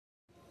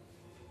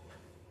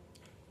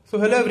So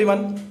hello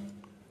everyone,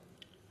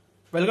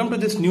 welcome to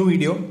this new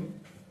video.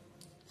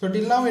 So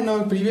till now in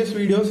our previous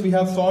videos we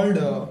have solved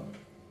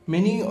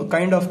many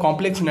kind of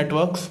complex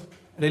networks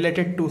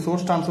related to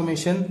source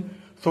transformation,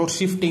 source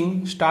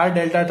shifting, star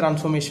delta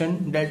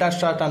transformation, delta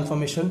star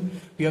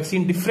transformation. We have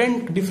seen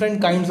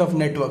different kinds of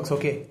networks,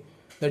 okay,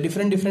 the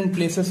different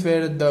places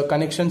where the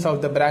connections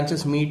of the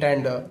branches meet,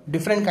 and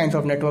different kinds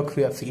of networks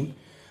we have seen.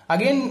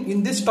 Again,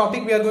 in this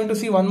topic we are going to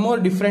see one more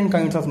different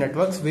kinds of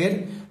networks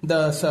where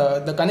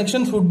the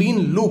connections would be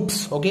in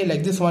loops, okay,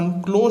 like this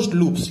one, closed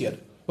loops here,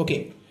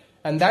 okay,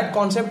 and that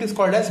concept is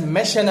called as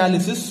mesh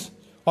analysis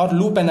or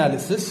loop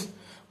analysis.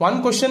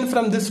 One question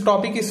from this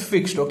topic is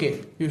fixed,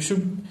 okay,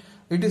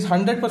 it is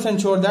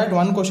 100% sure that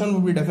one question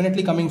will be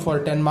definitely coming for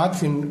 10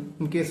 marks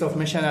in case of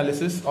mesh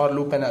analysis or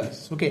loop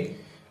analysis, okay.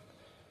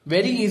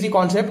 Very easy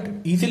concept,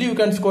 easily you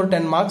can score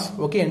 10 marks,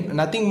 okay,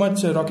 nothing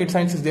much rocket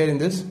science is there in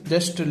this.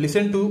 Just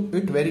listen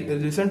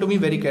to me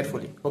very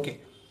carefully, okay.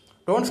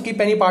 Don't skip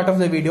any part of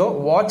the video,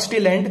 watch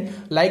till end,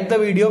 like the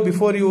video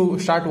before you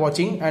start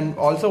watching, and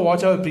also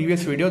watch our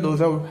previous video, those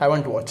who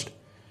haven't watched.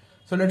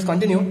 So let's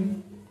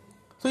continue.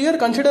 So here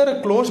consider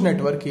a closed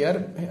network.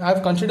 Here I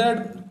have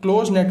considered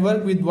closed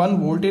network with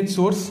one voltage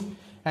source,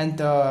 and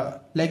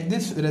like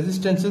this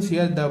resistances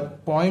here, the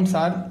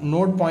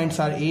node points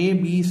are A,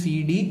 B,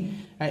 C, D.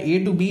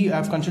 A to B I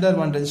have considered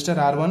one resistor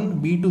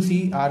R1, B to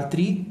C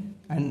R3,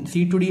 and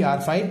C to D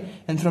R5,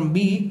 and from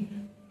B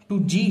to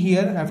G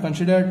here I have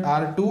considered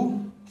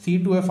R2,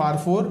 C to F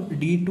R4,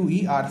 D to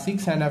E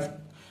R6, and I have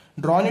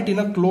drawn it in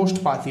a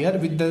closed path here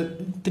with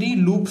the three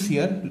loops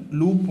here,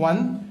 loop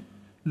 1,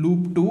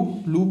 loop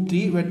 2, loop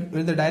 3, where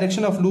the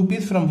direction of loop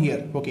is from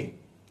here, okay.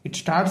 It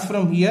starts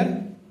from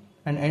here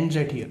and ends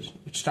at here.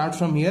 It starts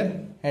from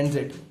here, ends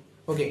at,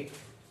 okay.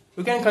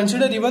 You can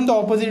consider even the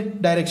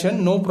opposite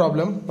direction, no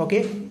problem,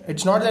 okay.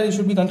 It's not that you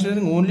should be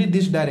considering only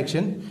this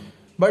direction,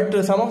 but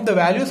some of the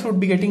values would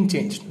be getting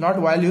changed. Not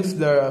values,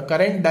 the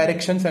current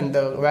directions and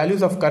the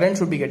values of current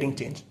should be getting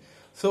changed.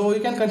 So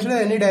you can consider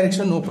any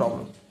direction, no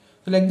problem.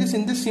 So like this,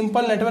 in this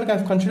simple network I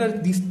have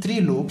considered these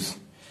three loops,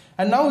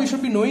 and now we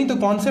should be knowing the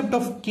concept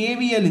of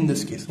KVL in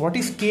this case. What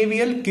is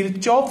KVL?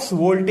 Kirchhoff's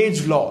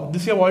voltage law.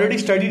 This you have already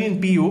studied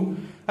in PU.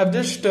 I've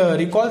just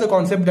recalled the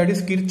concept, that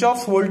is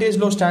Kirchhoff's voltage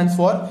law stands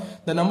for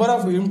the number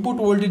of input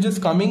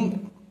voltages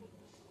coming,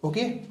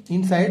 okay,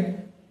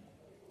 inside,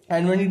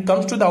 and when it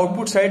comes to the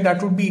output side,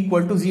 that would be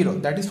equal to 0.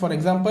 That is, for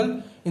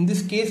example, in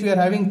this case we are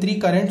having three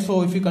currents,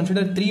 so if you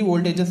consider three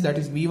voltages, that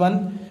is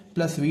V1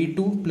 plus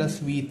V2 plus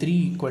V3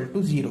 equal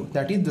to 0.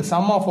 That is, the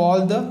sum of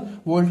all the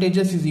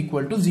voltages is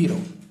equal to 0,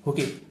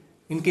 okay,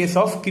 in case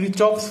of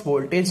Kirchhoff's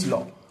voltage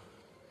law.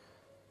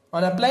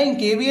 On applying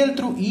KVL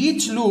through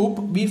each loop,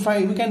 we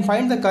can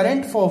find the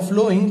current for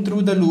flowing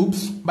through the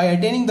loops by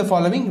attaining the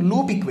following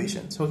loop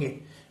equations,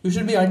 okay. You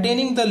should be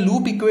attaining the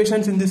loop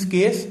equations in this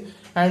case,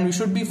 and we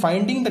should be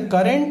finding the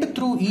current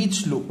through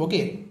each loop,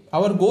 okay.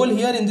 Our goal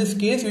here in this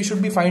case, we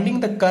should be finding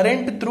the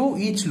current through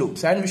each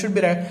loops, and we should be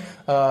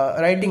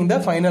writing the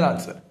final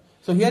answer.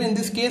 So here in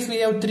this case we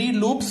have three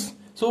loops,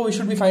 so we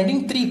should be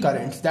finding three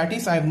currents. That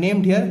is, I have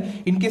named here,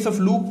 in case of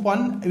loop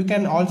 1, you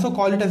can also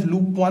call it as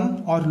loop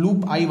 1 or loop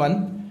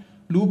I1,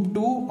 loop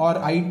 2 or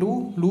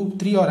I2, loop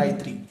 3 or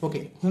I3,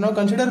 okay. So now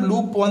consider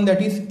loop 1,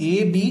 that is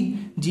A,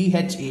 B, G,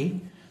 H, A.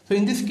 So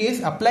in this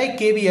case apply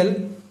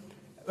KVL.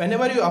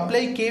 Whenever you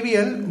apply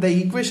KVL,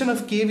 the equation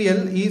of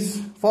KVL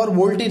is for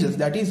voltages,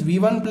 that is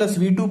V1 plus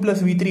V2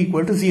 plus V3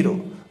 equal to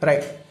 0,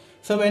 right.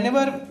 So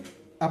whenever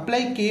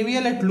apply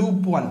KVL at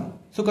loop 1,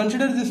 so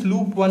consider this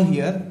loop 1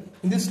 here.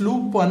 In this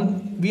loop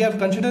 1 we have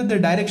considered the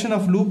direction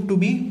of loop to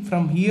be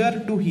from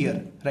here to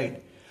here,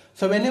 right.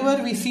 So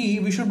whenever we see,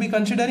 we should be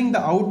considering the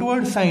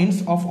outward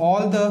signs of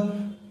all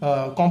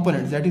the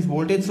components, that is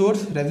voltage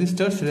source,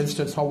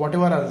 resistors, or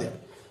whatever are there.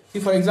 See,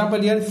 for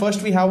example, here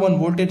first we have one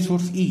voltage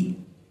source E,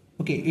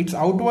 okay, its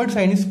outward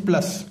sign is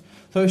plus,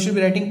 so we should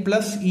be writing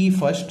plus E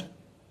first,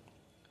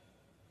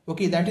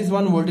 okay, that is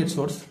one voltage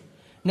source.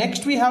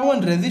 Next we have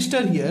one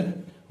resistor here,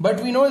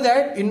 but we know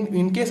that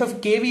in case of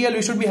KVL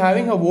we should be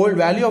having a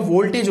value of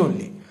voltage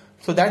only,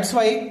 so that's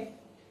why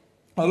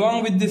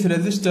along with this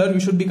resistor we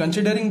should be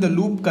considering the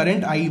loop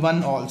current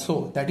I1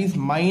 also, that is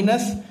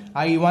minus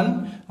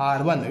I1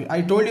 R1.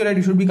 I told you that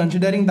you should be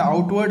considering the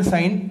outward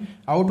sign.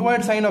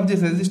 Outward sign of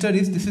this resistor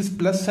is, this is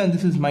plus and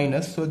this is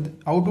minus, so the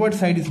outward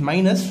side is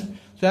minus,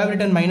 so I have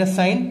written minus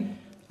sign,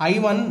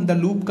 I1 the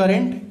loop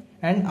current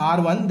and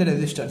R1 the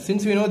resistor.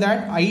 Since we know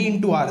that I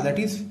into R, that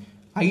is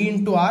I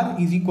into R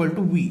is equal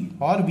to V,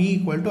 or V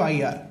equal to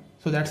IR,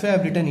 so that's why I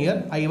have written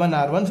here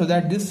I1 R1, so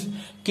that this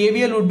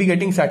KVL would be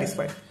getting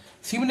satisfied.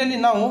 Similarly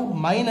now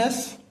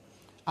minus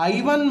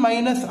I1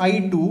 minus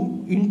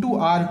I2 into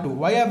R2.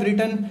 Why I have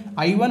written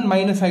I1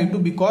 minus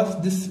I2?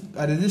 Because this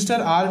resistor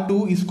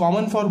R2 is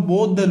common for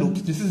both the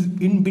loops. This is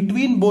in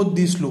between both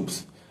these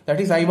loops, that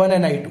is I1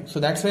 and I2. So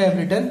that's why I have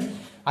written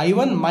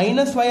I1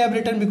 minus. Why I have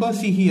written? Because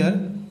see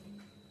here,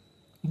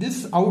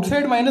 this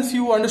outside minus,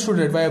 you understood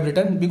it, why I have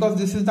written, because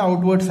this is the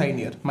outward sign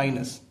here,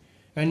 minus.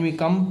 When we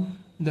come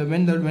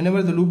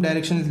whenever the loop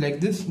direction is like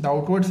this, the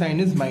outward sign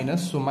is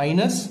minus. So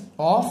minus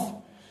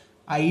of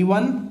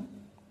I1,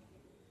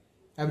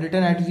 I have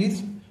written as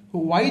is.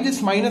 Why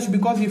this minus?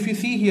 Because if you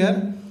see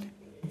here,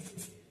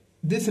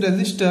 this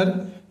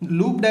resistor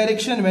loop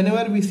direction,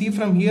 whenever we see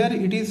from here,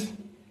 it is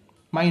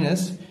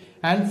minus,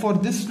 and for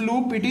this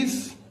loop it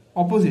is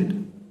opposite.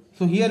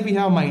 So here we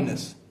have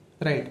minus,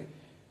 right?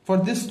 For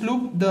this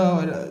loop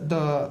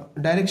the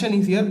direction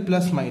is here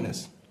plus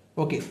minus.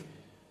 Okay,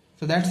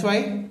 so that's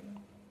why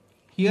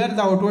here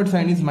the outward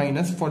sign is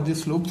minus for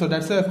this loop. So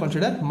that's why I've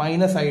considered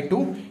minus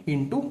I2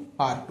 into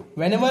R2.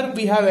 Whenever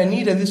we have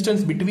any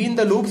resistance between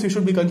the loops, you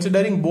should be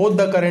considering both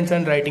the currents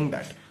and writing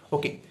that.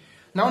 Okay,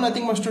 now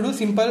nothing much to do,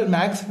 simple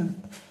max,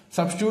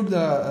 substitute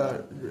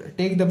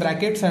take the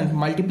brackets and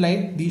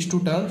multiply these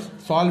two terms,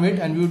 solve it,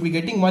 and we would be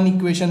getting one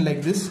equation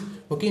like this.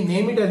 Okay,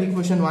 name it as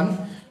equation 1.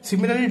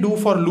 Similarly do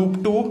for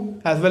loop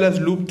 2 as well as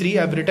loop 3.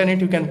 I've written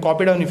it, you can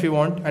copy down if you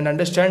want and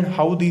understand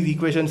how these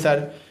equations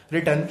are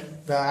written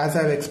as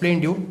I've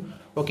explained you.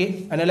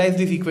 Okay, analyze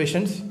these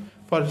equations.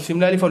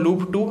 Similarly for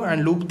loop 2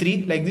 and loop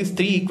 3, like these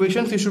three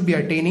equations you should be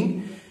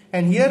attaining.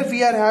 And here we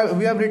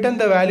have written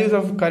the values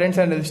of currents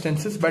and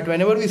resistances, but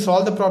whenever we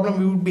solve the problem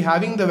we would be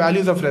having the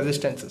values of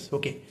resistances.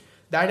 Okay,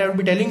 that I will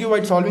be telling you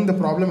while solving the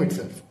problem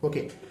itself.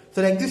 Okay,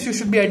 so like this you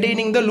should be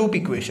attaining the loop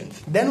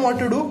equations. Then what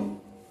to do?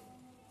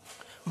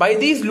 By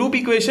these loop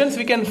equations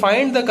we can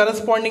find the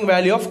corresponding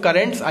value of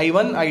currents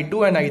I1,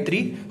 I2 and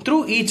I3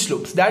 through each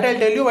loops. That I'll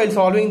tell you while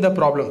solving the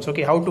problems.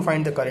 Okay, how to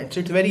find the currents.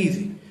 It's very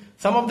easy.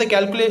 Some of the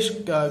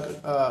calculation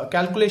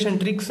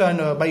tricks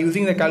and by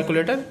using the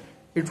calculator,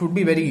 it would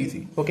be very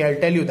easy. Okay, I'll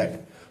tell you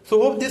that.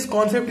 So hope this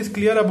concept is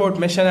clear about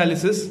mesh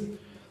analysis.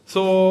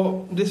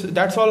 So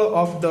that's all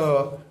of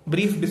the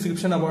brief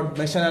description about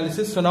mesh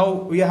analysis. So now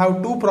we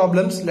have two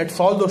problems. Let's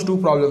solve those two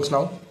problems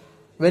now.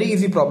 Very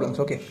easy problems.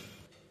 Okay.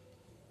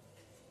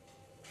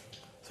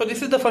 So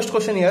this is the first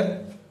question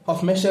here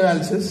of mesh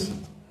analysis.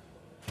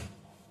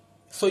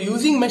 So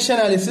using mesh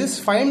analysis,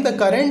 find the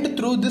current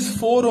through this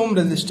 4 ohm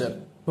resistor.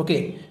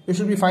 Okay, you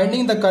should be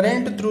finding the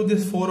current through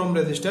this 4 ohm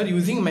resistor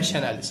using mesh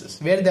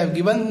analysis, where they have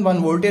given one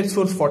voltage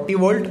source 40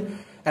 volt,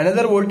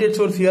 another voltage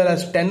source here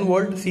as 10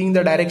 volt. Seeing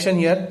the direction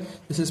here,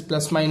 this is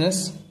plus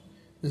minus,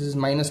 this is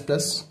minus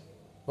plus.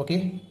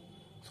 Okay,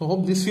 so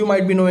hope this you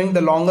might be knowing.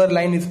 The longer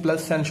line is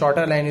plus and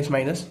shorter line is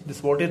minus.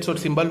 This voltage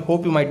source symbol,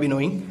 hope you might be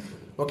knowing.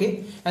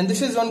 Okay, and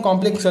this is one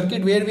complex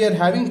circuit where we are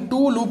having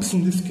two loops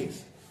in this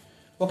case.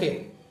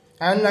 Okay,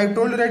 and I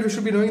told you that we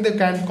should be knowing the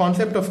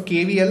concept of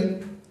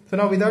KVL. So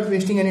now without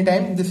wasting any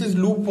time, this is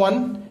loop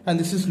 1 and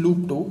this is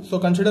loop 2. So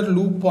consider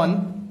loop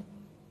 1,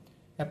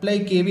 apply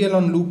KVL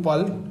on loop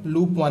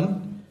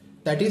 1.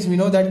 That is, we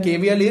know that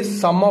KVL is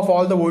sum of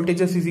all the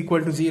voltages is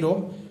equal to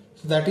 0.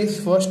 So that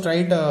is, first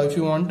write if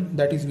you want,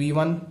 that is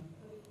V1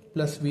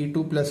 plus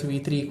V2 plus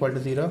V3 equal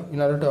to 0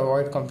 in order to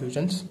avoid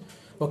confusions.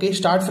 Okay,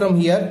 start from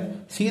here,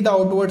 see the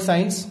outward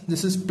signs.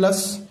 This is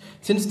plus,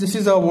 since this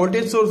is a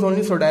voltage source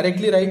only, so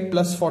directly write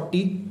plus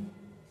 40.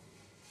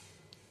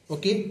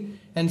 Okay,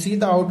 and see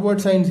the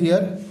outward signs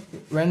here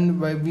when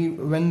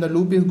the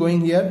loop is going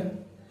here.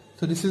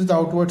 So this is the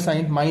outward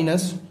sign,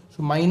 minus.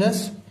 So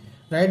minus,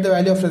 write the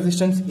value of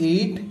resistance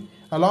 8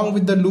 along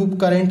with the loop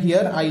current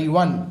here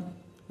I1.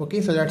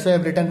 Okay, so that's why I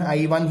have written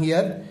I1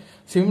 here.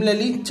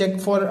 Similarly, check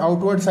for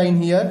outward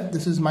sign here.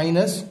 This is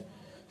minus,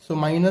 so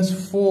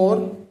minus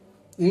 4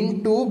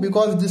 into,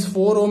 because this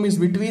 4 ohm is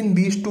between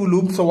these two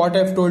loops. So what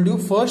I have told you,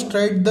 first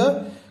write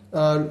the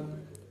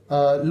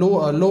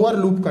lower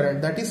loop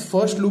current, that is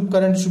first loop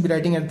current should be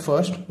writing at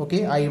first.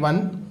 Okay,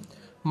 I1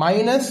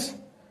 minus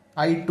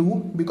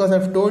I2, because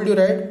I've told you,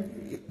 right,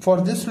 for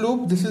this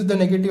loop this is the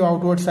negative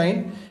outward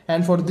sign,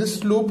 and for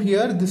this loop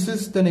here this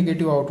is the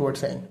negative outward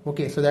sign.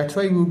 Okay, so that's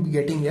why we will be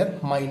getting here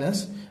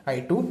minus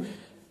I2.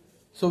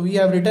 So we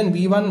have written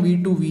V1,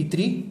 V2,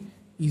 V3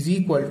 is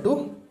equal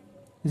to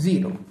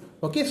 0.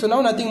 Okay, so now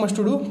nothing much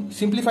to do,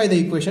 simplify the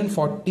equation.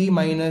 40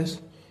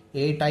 minus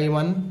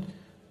 8I1,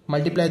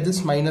 multiply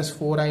this, minus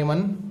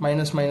 4I1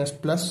 minus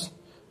plus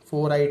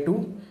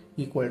 4I2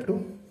 equal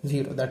to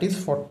 0. That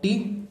is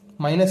 40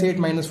 minus 8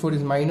 minus 4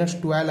 is minus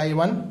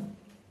 12I1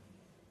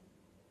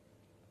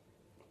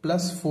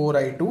 plus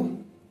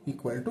 4I2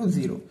 equal to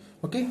 0.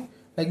 Okay,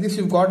 like this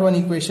you've got one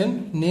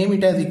equation, name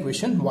it as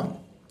equation 1.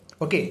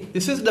 Okay,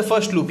 this is the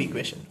first loop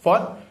equation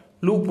for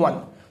loop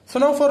 1. So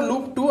now for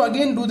loop 2,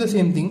 again do the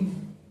same thing.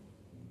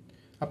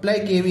 Apply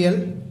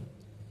KVL.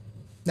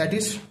 That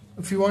is,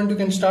 if you want you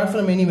can start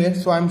from anywhere.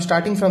 So I am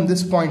starting from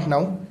this point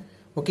now.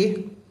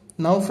 Okay,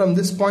 now from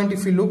this point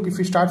if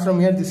you start from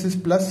here, this is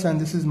plus and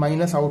this is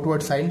minus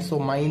outward sign. So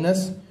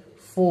minus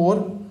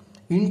 4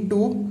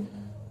 into,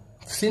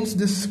 since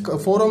this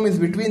 4 ohm is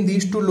between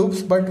these two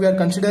loops, but we are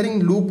considering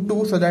loop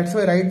 2, so that's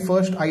why write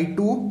first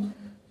I2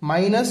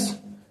 minus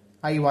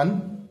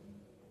I1.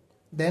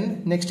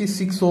 Then next is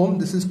 6 ohm,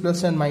 this is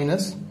plus and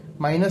minus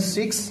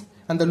 6,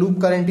 and the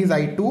loop current is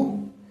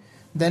I2.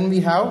 Then we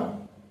have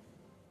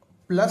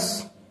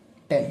plus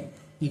 10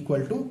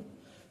 equal to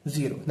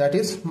 0. That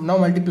is, now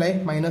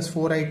multiply minus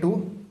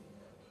 4I2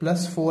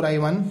 plus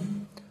 4I1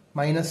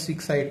 minus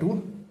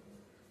 6i2.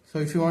 So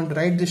if you want to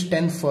write this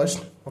 10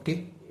 first,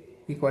 okay,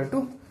 equal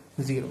to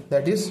 0.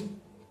 That is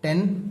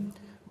 10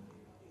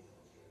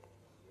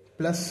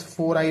 plus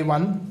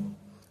 4i1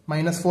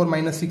 minus 4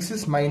 minus 6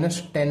 is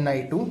minus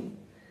 10i2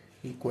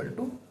 equal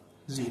to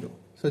 0.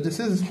 So this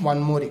is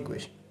one more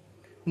equation.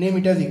 Name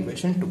it as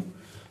equation 2.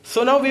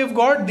 So now we have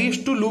got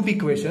these two loop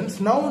equations.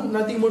 Now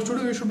nothing more to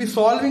do. We should be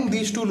solving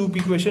these two loop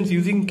equations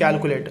using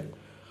calculator.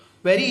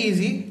 Very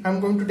easy. I'm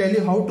going to tell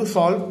you how to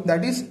solve.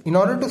 That is, in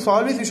order to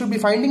solve this, you should be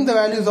finding the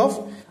values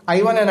of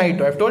I1 and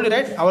I2. I've told you,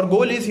 right? Our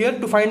goal is here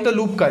to find the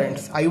loop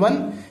currents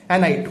I1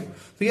 and I2.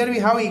 So here we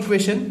have an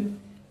equation.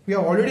 We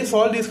have already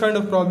solved these kind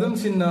of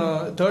problems in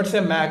third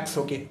sem max.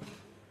 Okay.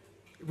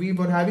 We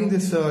were having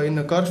this in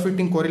a curve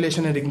fitting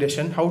correlation and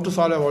regression. How to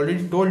solve, I've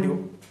already told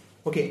you.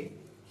 Okay.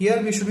 Here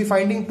we should be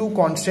finding two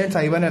constants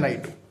I1 and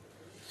I2.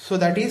 So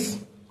that is,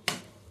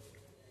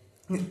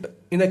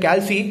 in the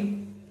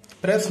calci,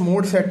 press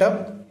mode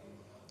setup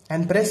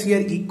and press here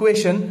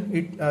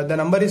equation. The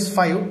number is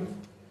 5.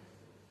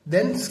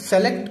 Then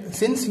select,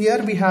 since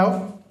here we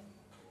have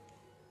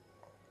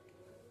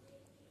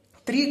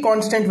three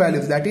constant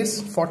values, that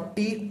is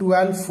 40,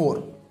 12,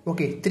 4.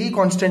 Okay, three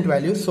constant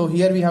values. So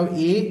here we have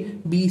A,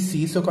 B,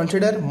 C. So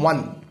consider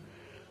 1.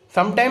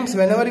 Sometimes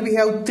whenever we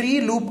have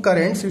 3 loop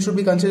currents, we should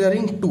be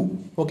considering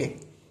 2. Okay.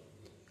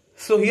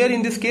 So here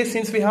in this case,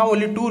 since we have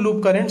only 2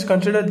 loop currents,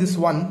 consider this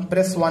 1.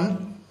 Press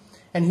 1.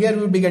 And here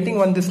we will be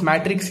getting this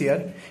matrix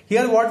here.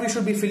 Here what we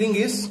should be filling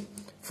is,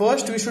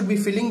 first we should be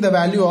filling the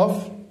value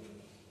of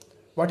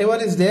whatever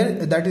is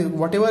there, that is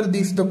whatever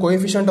is the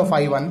coefficient of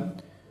I1.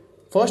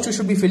 First we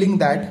should be filling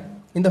that.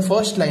 In the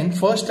first line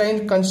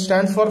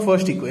stands for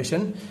first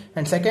equation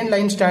and second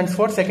line stands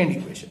for second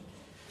equation.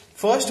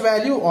 First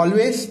value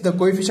always the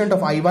coefficient of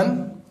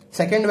I1,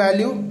 second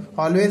value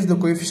always the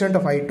coefficient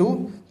of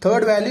I2,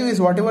 third value is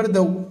whatever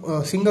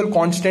the single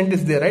constant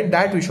is there, right?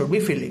 That we should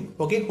be filling.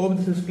 Okay, hope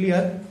this is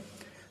clear.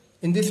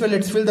 In this way,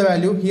 let's fill the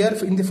value. Here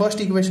in the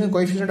first equation,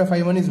 coefficient of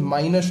I1 is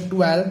minus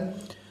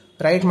 12.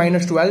 Write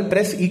minus 12,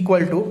 press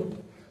equal to.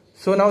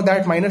 So now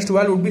that minus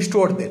 12 would be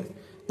stored there.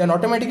 Then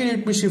automatically it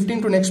will be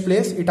shifting to next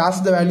place. It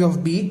asks the value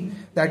of B,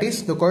 that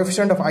is the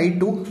coefficient of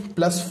I2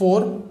 plus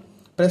 4.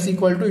 Press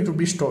equal to, it would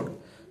be stored.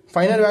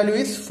 Final value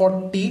is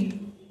 40.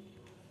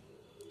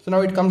 So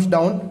now it comes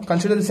down.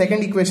 Consider the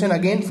second equation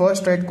again.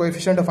 First write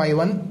coefficient of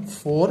I1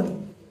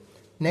 4.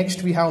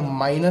 Next we have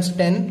minus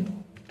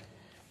 10.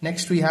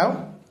 Next we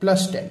have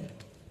plus 10.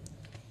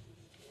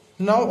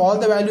 Now all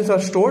the values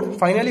are stored.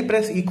 Finally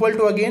press equal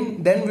to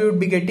again. Then we would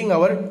be getting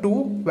our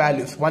two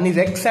values. One is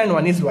X and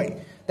one is Y.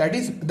 That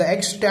is, the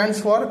X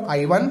stands for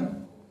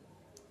I1.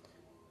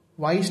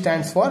 Y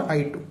stands for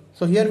I2.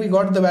 So here we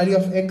got the value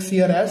of X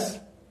here as,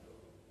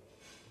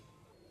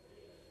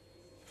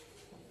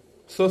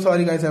 so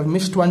sorry guys, I have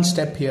missed one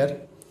step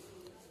here.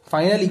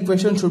 Final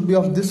equation should be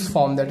of this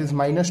form, that is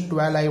minus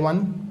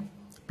 12i1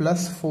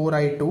 plus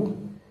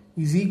 4i2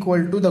 is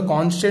equal to, the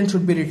constant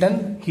should be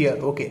written here.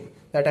 Okay,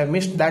 that I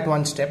missed that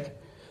one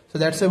step. So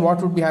that's why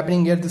what would be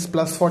happening here, this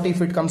plus 40,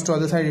 if it comes to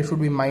other side, it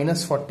should be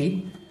minus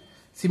 40.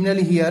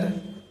 Similarly here,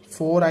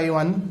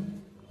 4i1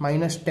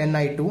 minus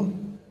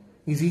 10i2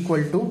 is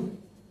equal to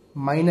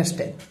minus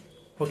 10.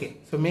 Okay,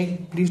 so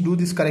please do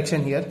this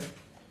correction here.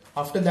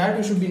 After that,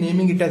 we should be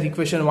naming it as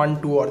equation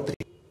 1, 2 or 3.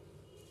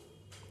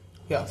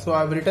 Yeah, so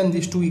I've written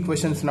these two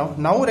equations now.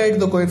 Now write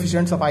the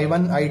coefficients of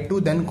I1,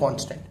 I2, then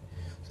constant.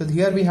 So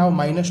here we have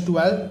minus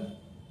 12,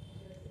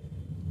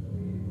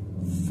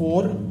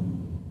 4,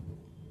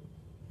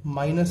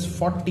 minus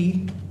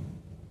 40,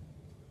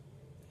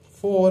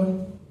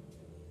 4,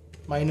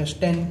 minus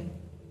 10,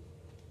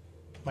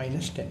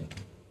 minus 10.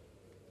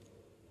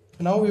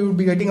 So now we will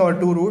be getting our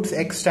two roots.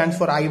 X stands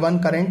for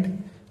I1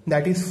 current,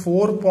 that is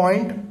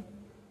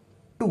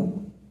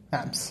 4.2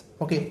 amps.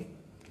 Okay.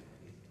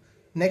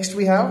 Next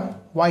we have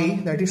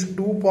Y, that is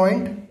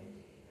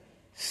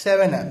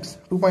 2.7 amps.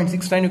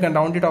 2.69, you can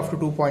round it off to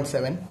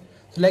 2.7.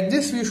 So like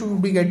this we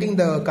should be getting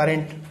the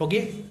current.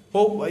 Okay.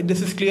 Hope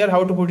this is clear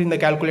how to put in the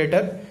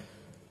calculator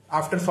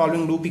after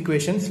solving loop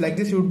equations. Like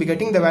this you would be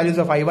getting the values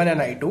of I1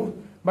 and I2.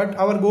 But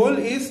our goal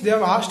is, they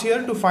have asked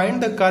here to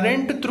find the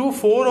current through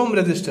 4 ohm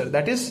resistor.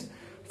 That is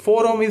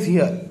 4 ohm is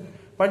here.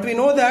 But we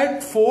know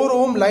that 4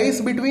 ohm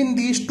lies between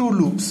these two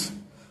loops.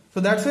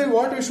 So that's why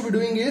what we should be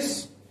doing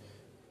is,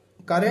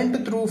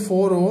 current through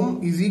 4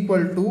 ohm is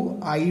equal to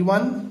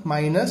I1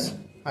 minus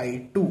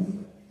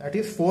I2. That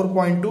is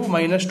 4.2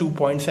 minus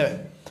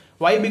 2.7.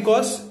 Why?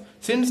 Because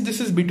since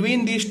this is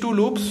between these two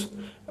loops,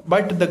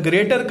 but the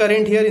greater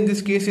current here in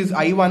this case is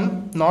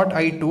I1, not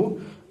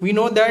I2. We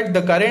know that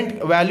the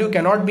current value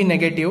cannot be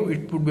negative.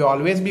 It would be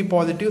always be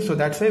positive. So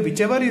that's why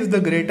whichever is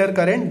the greater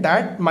current,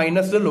 that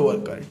minus the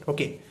lower current.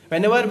 Okay.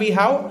 Whenever we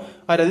have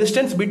a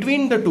resistance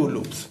between the two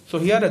loops. So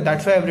here,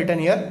 that's why I have written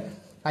here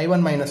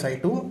I1 minus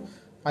I2.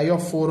 I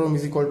of 4 ohm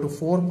is equal to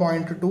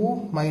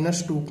 4.2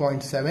 minus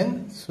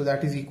 2.7. So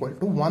that is equal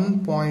to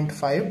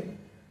 1.5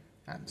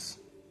 amps.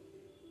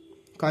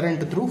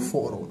 Current through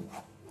 4 ohm.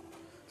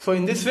 So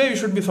in this way, we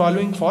should be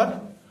solving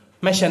for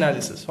mesh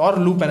analysis or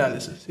loop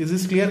analysis. Is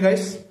this clear,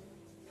 guys?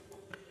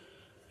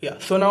 Yeah,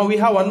 so now we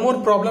have one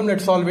more problem.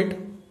 Let's solve it.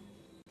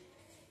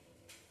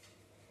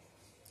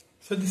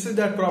 So this is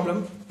that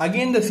problem.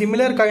 Again the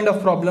similar kind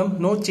of problem,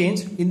 no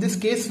change. In this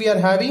case we are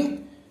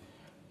having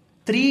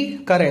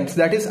 3 currents,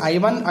 that is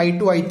I1,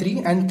 I2,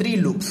 I3 and 3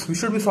 loops. We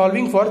should be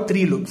solving for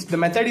 3 loops. The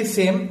method is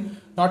same,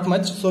 not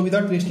much. So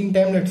without wasting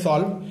time, let's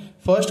solve.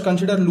 First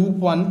consider loop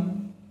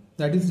 1,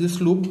 that is this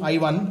loop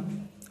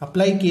I1.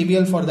 Apply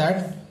KVL for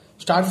that.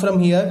 Start from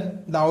here.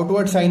 The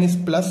outward sign is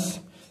plus.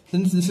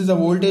 Since this is a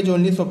voltage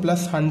only, so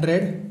plus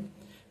 100.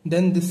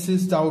 Then this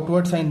is the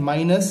outward sign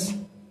minus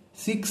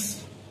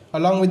 6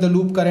 along with the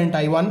loop current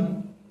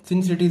I1.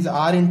 Since it is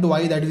R into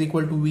I, that is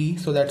equal to V,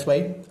 so that's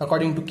why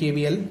according to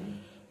KVL.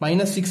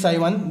 Minus 6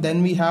 I1.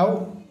 Then we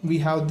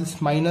have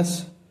this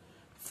minus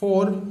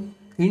 4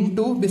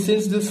 into,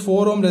 since this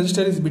 4 ohm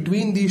resistor is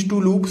between these two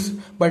loops,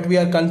 but we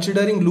are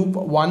considering loop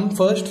 1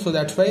 first, so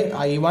that's why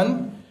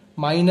I1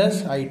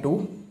 minus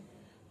I2.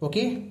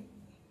 Okay,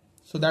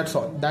 so that's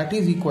all. That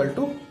is equal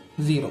to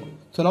 0.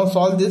 So now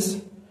solve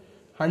this.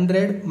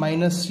 100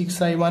 minus 6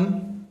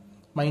 I1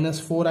 minus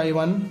 4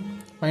 I1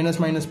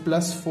 minus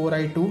plus 4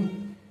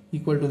 I2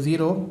 equal to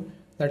 0.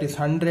 That is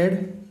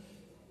 100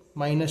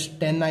 minus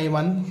 10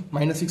 I1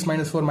 minus 6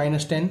 minus 4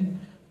 minus 10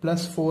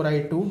 plus 4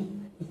 I2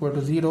 equal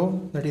to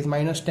 0. That is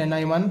minus 10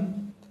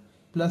 I1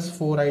 plus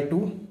 4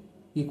 I2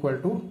 equal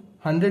to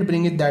 100.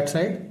 Bring it that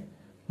side,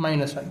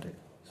 minus 100.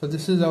 So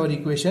this is our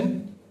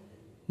equation.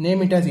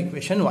 Name it as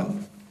equation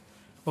 1.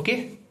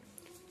 Okay.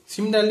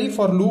 Similarly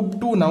for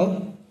loop 2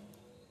 now.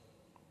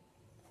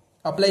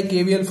 Apply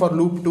KVL for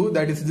loop 2,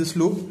 that is this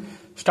loop.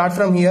 Start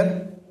from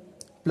here.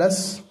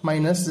 Plus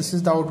minus, this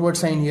is the outward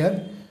sign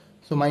here.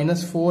 So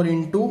minus 4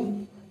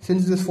 into,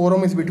 since this 4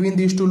 ohm is between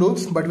these two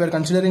loops, but we are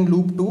considering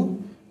loop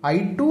 2,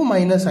 I2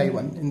 minus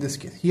I1 in this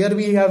case. Here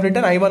we have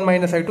written I1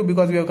 minus I2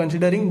 because we are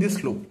considering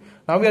this loop.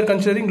 Now we are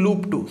considering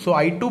loop 2. So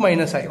I2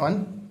 minus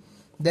I1.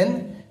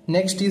 Then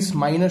next is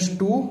minus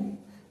 2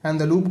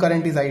 and the loop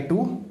current is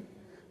I2.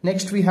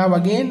 Next we have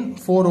again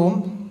 4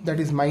 ohm, that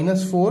is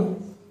minus 4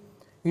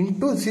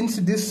 into, since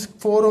this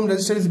 4 ohm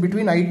resistor is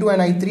between I2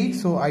 and I3.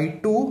 So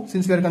I2,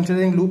 since we are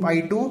considering loop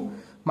I2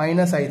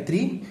 minus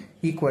I3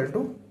 equal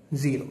to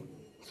 0.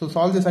 So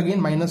solve this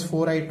again. Minus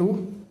 4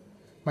 I2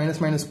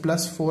 minus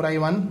plus 4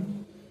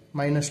 I1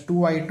 minus 2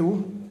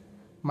 I2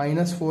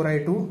 minus 4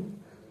 I2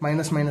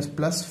 minus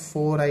plus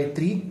 4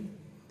 I3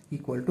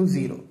 equal to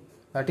 0.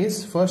 That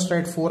is, first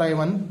write 4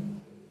 I1,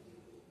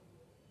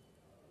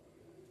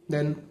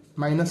 then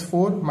minus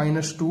 4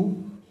 minus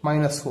 2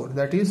 minus 4,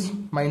 that is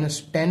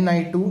minus 10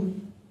 I2,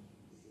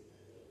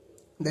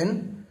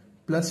 then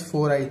plus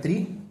 4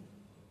 I3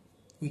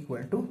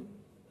 equal to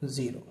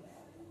 0.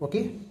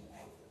 Okay,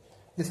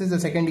 this is the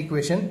second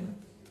equation.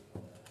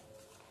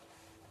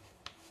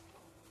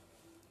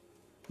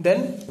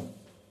 Then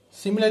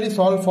similarly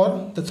solve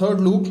for the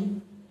third loop,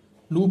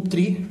 loop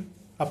 3.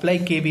 Apply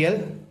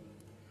KVL.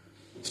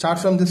 Start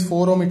from this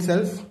 4 ohm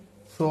itself.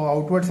 So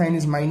outward sign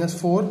is minus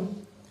 4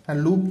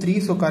 and loop 3.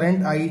 So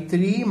current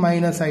I3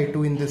 minus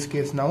I2 in this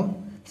case now,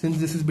 since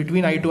this is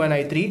between I2 and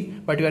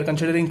I3, but we are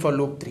considering for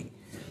loop 3.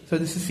 So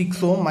this is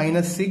 6 ohm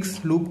minus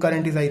 6, loop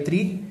current is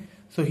I3.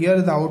 So here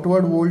the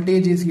outward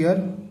voltage is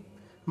here,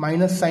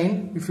 minus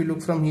sign if you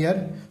look from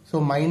here. So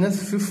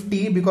minus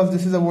 50, because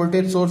this is a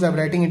voltage source, I am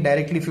writing it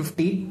directly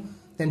 50.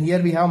 Then here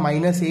we have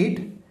minus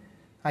 8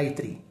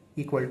 I3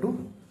 equal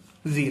to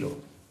 0.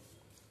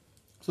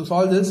 So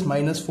solve this.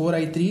 Minus 4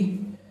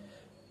 I3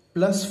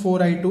 plus 4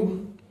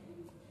 I2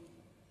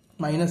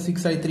 minus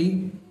 6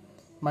 I3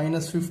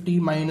 minus 50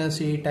 minus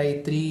 8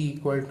 I3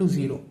 equal to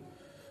 0.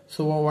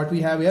 So what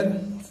we have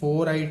here,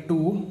 4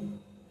 I2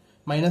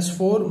 minus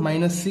 4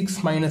 minus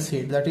 6 minus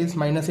 8, that is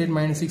minus 8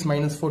 minus 6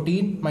 minus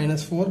 14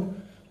 minus 4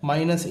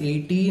 minus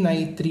 18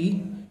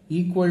 I3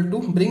 equal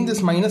to, bring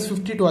this minus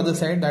 50 to other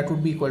side, that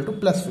would be equal to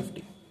plus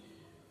 50.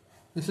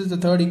 This is the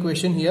third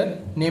equation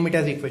here. Name it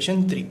as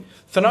equation 3.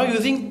 So now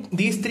using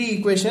these 3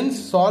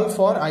 equations, solve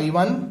for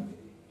I1,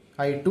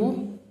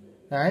 I2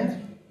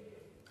 and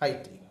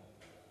I3.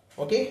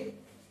 Okay.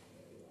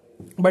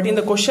 But in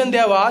the question they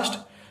have asked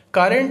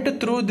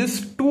current through this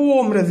 2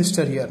 ohm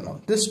resistor here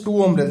now. This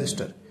 2 ohm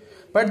resistor.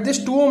 But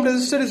this 2 ohm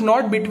resistor is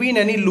not between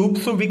any loop.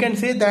 So we can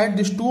say that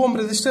this 2 ohm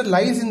resistor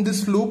lies in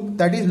this loop,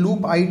 that is loop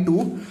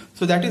I2.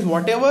 So that is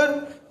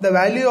whatever the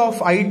value of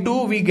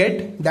I2 we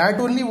get, that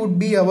only would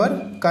be our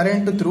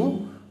current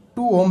through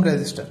 2 ohm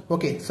resistor.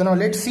 Okay, so now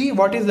let's see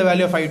what is the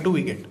value of I2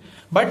 we get.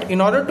 But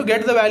in order to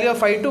get the value of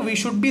I2, we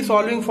should be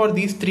solving for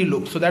these 3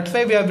 loops. So that's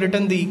why we have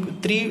written the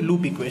 3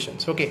 loop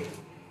equations. Okay.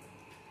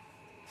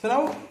 So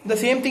now the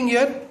same thing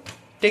here.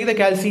 Take the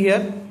calci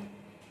here.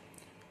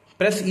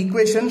 Press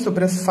equation, so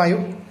press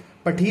 5.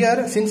 But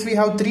here, since we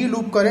have 3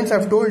 loop currents, I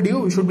have told you,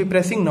 we should be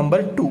pressing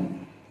number 2.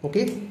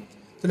 Okay.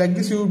 So like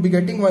this, you will be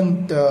getting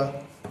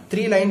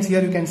 3 lines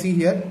here. You can see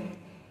here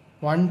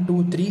 1,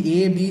 2,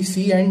 3, A, B,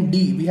 C and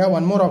D. We have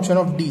one more option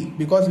of D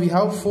because we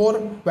have 4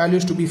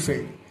 values to be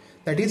filled.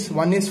 That is,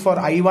 one is for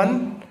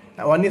I1,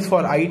 one is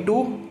for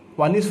I2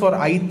 One is for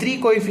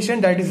I3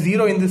 coefficient, that is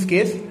 0 in this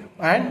case,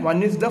 and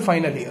one is the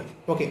final year.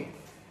 Okay.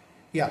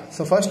 Yeah.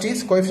 So first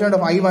is coefficient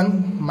of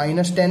I1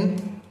 minus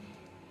 10.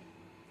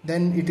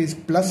 Then it is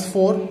plus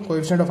 4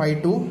 coefficient of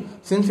I2.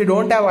 Since we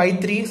don't have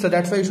I3, so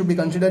that's why you should be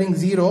considering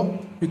 0.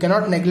 You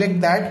cannot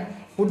neglect that.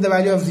 Put the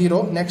value of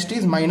 0. Next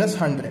is minus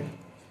 100.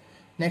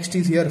 Next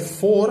is here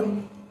 4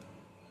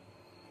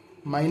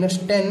 minus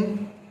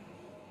 10,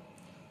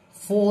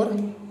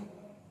 4,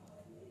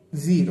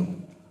 0.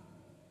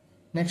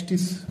 Next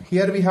is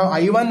here we have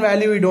I1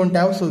 value we don't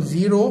have, so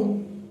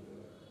 0,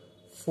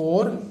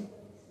 4,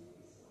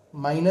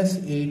 minus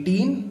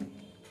 18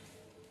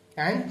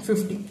 and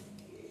 50.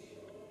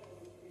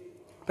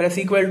 Press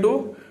equal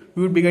to,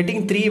 we would be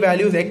getting 3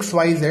 values x,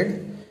 y, z.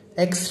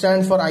 X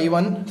stands for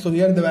I1, so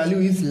here the value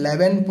is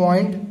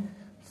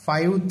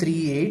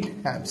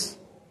 11.538 amps.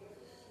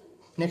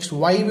 Next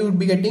y we would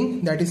be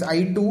getting, that is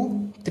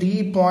I2,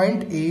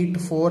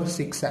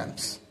 3.846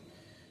 amps.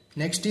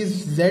 Next is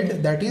z,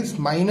 that is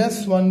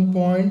minus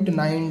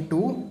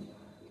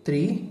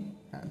 1.923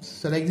 amps.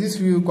 So like this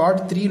we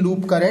got 3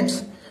 loop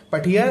currents,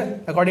 but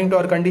here according to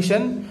our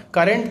condition,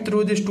 current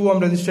through this 2 ohm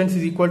resistance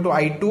is equal to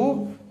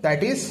I2,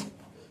 that is,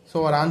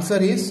 so our answer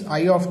is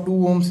I of 2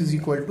 ohms is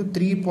equal to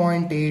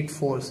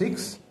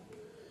 3.846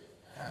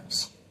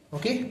 amps.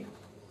 Okay,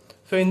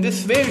 so in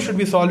this way we should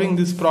be solving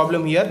this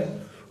problem here.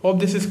 Hope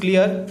this is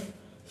clear.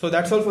 So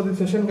that's all for this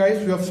session,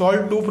 guys. We have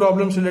solved 2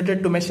 problems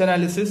related to mesh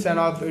analysis and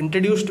I've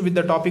introduced with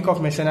the topic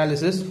of mesh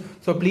analysis.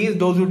 So please,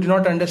 those who do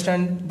not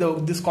understand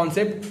this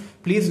concept,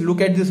 please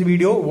look at this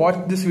video,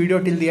 watch this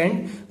video till the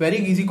end. Very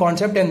easy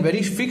concept and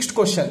very fixed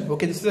question.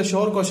 Okay, this is a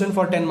sure question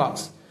for 10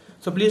 marks.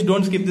 So please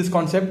don't skip this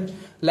concept.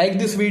 Like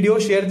this video,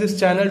 share this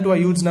channel to a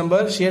huge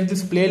number, share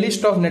this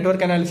playlist of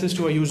network analysis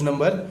to a huge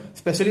number,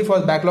 especially for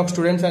backlog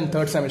students and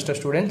third semester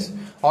students.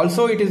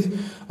 Also, it is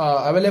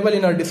available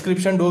in our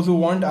description. Those who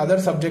want other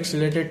subjects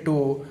related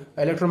to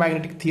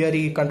electromagnetic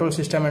theory, control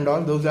system and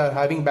all, those are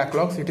having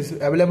backlogs. It is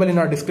available in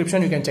our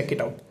description. You can check it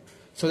out.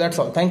 So that's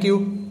all. Thank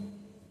you.